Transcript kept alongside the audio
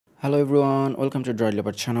Hello everyone, welcome to Droid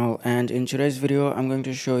Leopard channel, and in today's video I'm going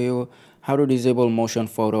to show you how to disable motion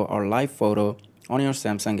photo or live photo on your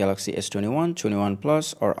Samsung Galaxy S21, 21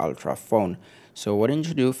 Plus or Ultra phone. So what you need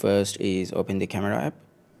to do first is open the camera app.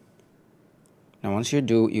 Now once you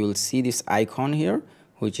do, you will see this icon here,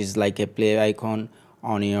 which is like a play icon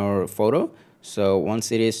on your photo. So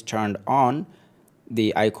once it is turned on,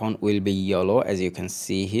 the icon will be yellow as you can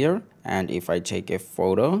see here, and if I take a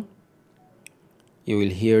photo, you will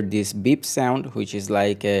hear this beep sound, which is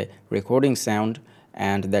like a recording sound,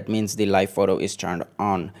 and that means the live photo is turned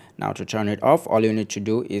on. Now to turn it off, all you need to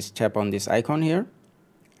do is tap on this icon here,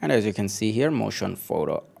 and as you can see here, motion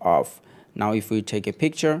photo off. Now if we take a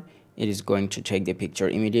picture, it is going to take the picture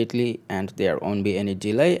immediately and there won't be any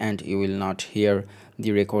delay, and you will not hear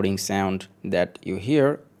the recording sound that you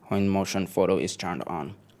hear when motion photo is turned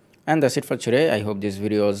on. And that's it for today. I hope this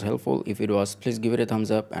video was helpful. If it was, please give it a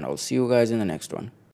thumbs up, and I'll see you guys in the next one.